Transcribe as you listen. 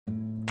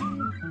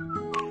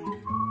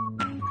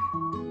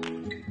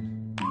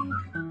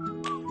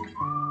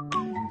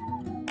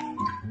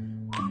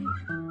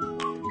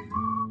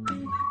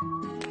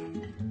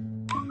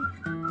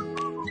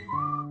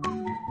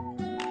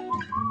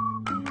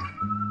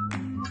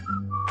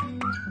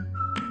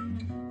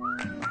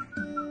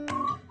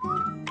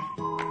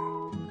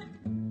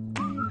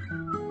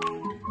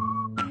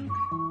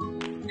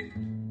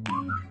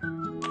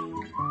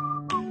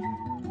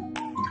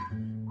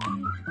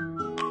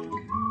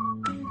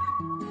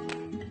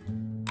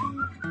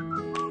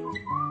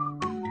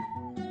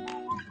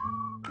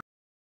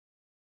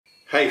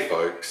Hey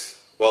folks,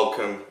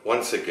 welcome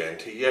once again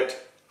to yet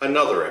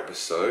another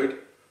episode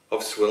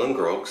of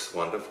SwillinGrog's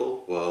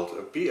wonderful world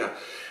of beer.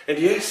 And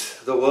yes,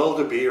 the world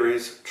of beer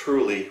is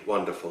truly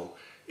wonderful,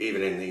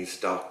 even in these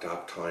dark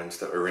times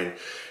that we're in.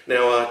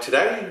 Now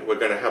today we're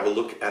going to have a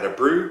look at a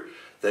brew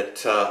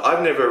that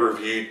I've never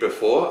reviewed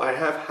before. I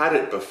have had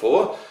it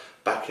before,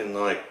 back in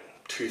like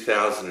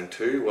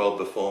 2002, well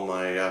before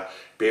my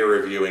beer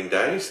reviewing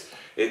days.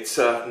 It's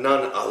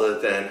none other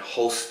than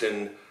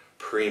Holsten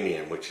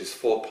Premium, which is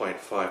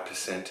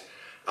 4.5%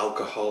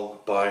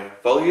 alcohol by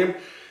volume,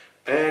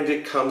 and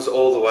it comes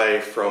all the way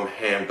from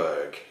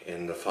Hamburg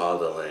in the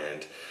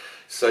fatherland.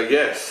 So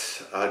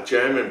yes, a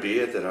German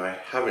beer that I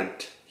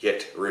haven't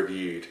yet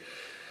reviewed,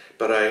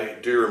 but I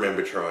do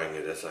remember trying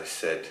it, as I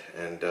said,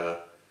 and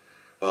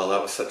well,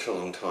 that was such a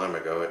long time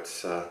ago,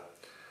 it's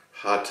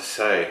hard to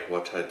say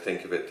what I'd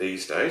think of it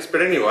these days.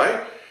 But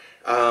anyway,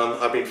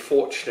 I've been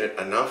fortunate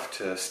enough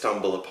to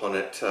stumble upon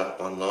it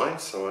online,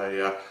 so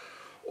I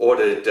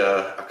ordered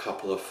a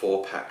couple of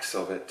 4-packs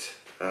of it.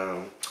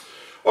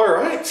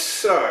 Alright,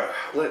 so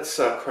let's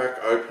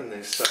crack open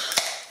this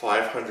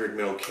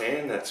 500ml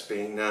can that's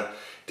been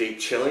deep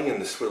chilling in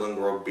the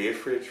SwillinGrog beer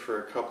fridge for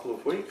a couple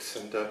of weeks,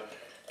 and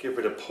give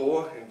it a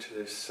pour into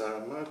this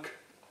mug.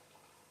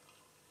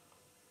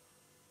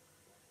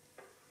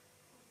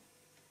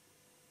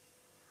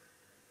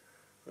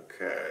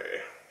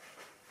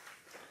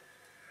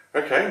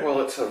 Okay, well,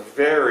 it's a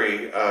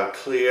very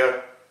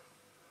clear,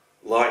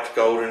 light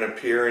golden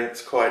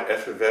appearance, quite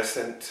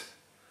effervescent.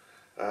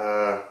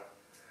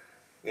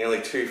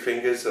 Nearly 2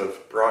 fingers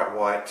of bright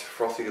white,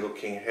 frothy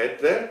looking head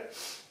there.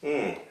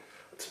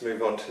 Let's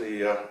move on to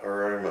the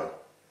aroma.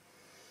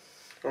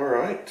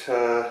 Alright,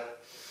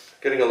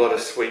 getting a lot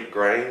of sweet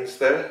grains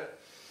there.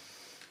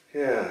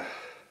 Yeah,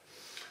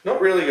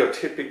 not really your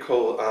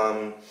typical,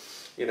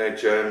 you know,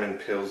 German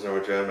Pilsner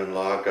or German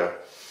Lager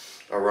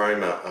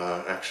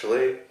aroma,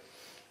 actually.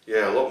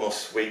 Yeah, a lot more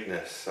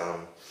sweetness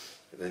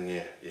than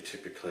you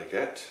typically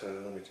get.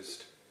 Let me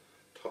just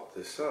top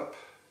this up.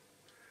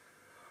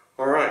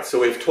 Alright, so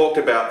we've talked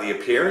about the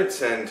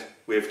appearance and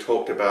we've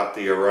talked about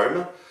the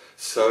aroma,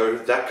 so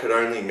that could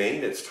only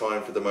mean it's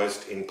time for the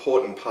most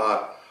important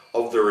part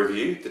of the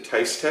review, the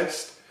taste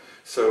test.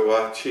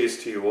 So cheers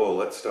to you all,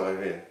 let's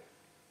dive in.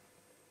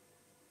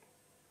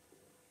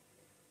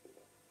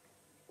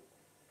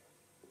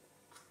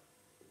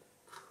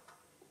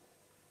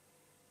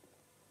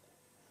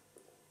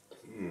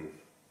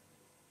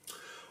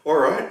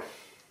 Alright,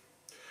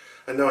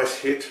 a nice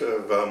hit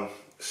of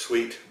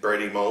sweet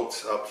bready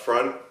malts up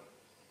front.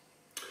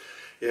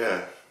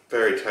 Yeah,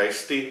 very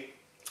tasty.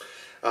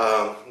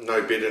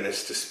 No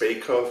bitterness to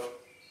speak of.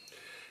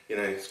 You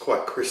know, it's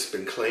quite crisp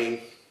and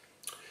clean.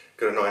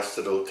 Got a nice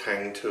little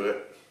tang to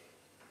it.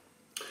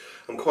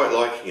 I'm quite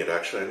liking it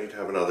actually. I need to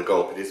have another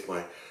gulp. It is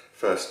my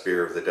first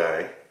beer of the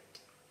day.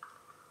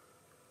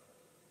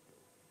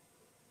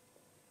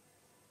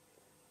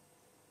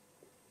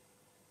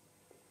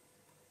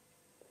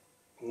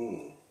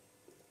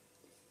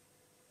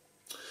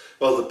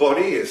 Well, the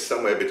body is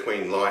somewhere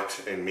between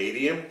light and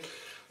medium,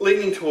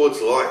 leaning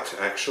towards light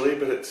actually,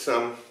 but it's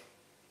not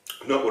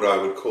what I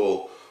would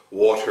call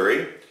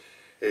watery.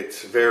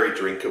 It's very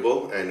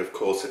drinkable, and of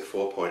course at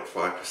 4.5%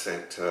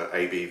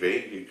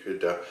 ABV you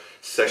could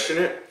session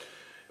it.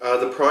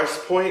 The price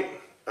point,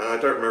 I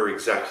don't remember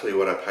exactly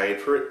what I paid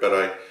for it, but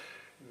I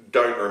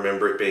don't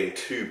remember it being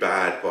too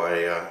bad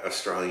by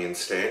Australian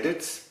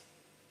standards.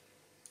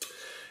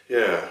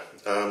 Yeah,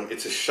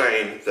 it's a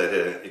shame that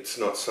it's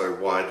not so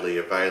widely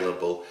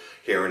available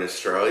here in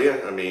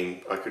Australia. I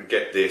mean, I could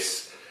get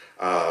this,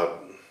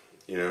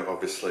 you know,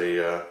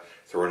 obviously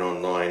through an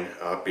online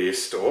beer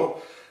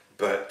store,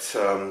 but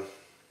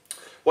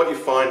what you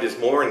find is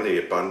more in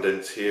the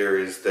abundance here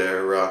is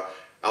their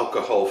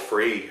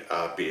alcohol-free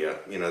beer.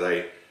 You know,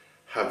 they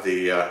have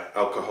the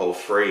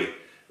alcohol-free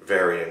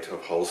variant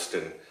of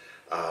Holsten,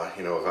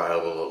 you know,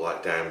 available at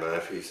like Dan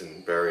Murphy's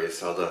and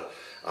various other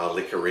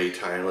liquor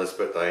retailers,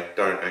 but they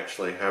don't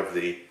actually have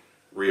the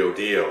real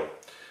deal,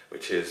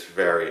 which is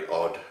very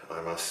odd,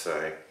 I must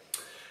say.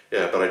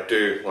 Yeah, but I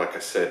do, like I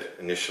said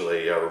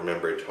initially,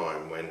 remember a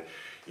time when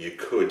you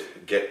could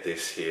get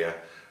this here.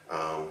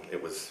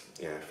 It was,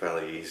 you know,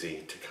 fairly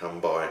easy to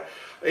come by.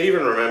 I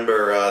even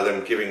remember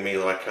them giving me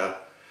like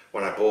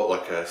when I bought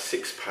like a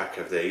 6-pack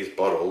of these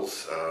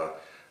bottles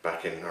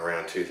back in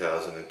around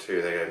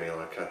 2002, they gave me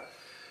like a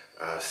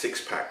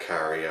 6-pack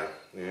carrier.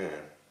 Yeah.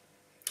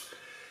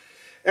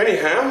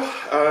 Anyhow,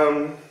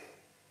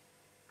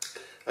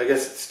 I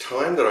guess it's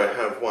time that I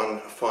have one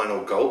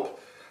final gulp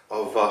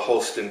of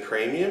Holsten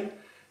Premium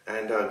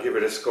and give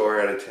it a score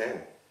out of 10.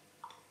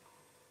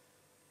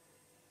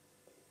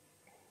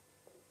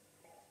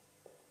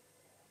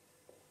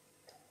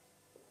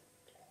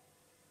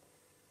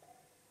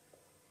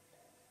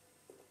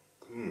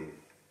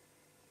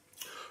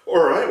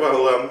 Alright,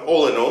 well,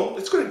 all in all,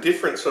 it's got a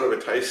different sort of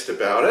a taste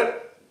about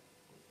it.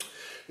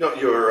 Not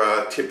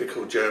your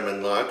typical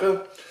German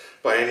lager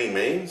by any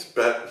means,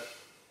 but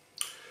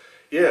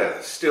yeah,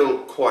 still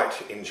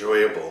quite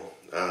enjoyable.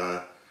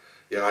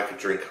 Yeah, I could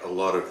drink a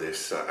lot of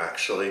this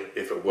actually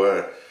if it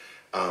were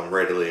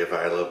readily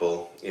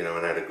available, you know,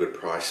 and at a good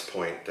price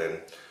point. Then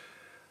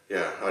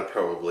yeah, I'd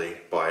probably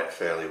buy it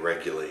fairly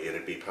regularly.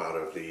 It'd be part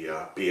of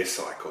the beer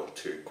cycle,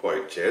 to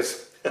quote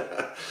Jez.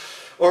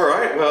 All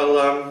right,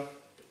 well,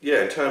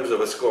 yeah, in terms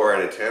of a score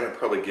out of 10, I'd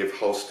probably give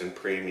Holsten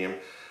Premium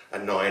a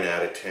 9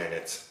 out of 10.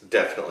 It's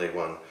definitely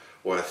one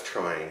worth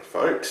trying,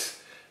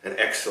 folks. An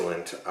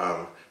excellent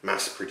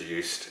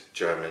mass-produced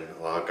German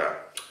lager.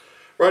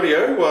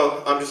 Rightio,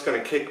 well, I'm just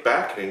going to kick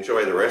back and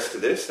enjoy the rest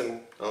of this, and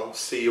I'll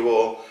see you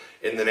all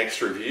in the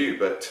next review.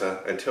 But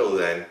until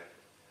then,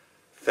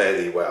 fare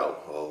thee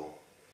well, all.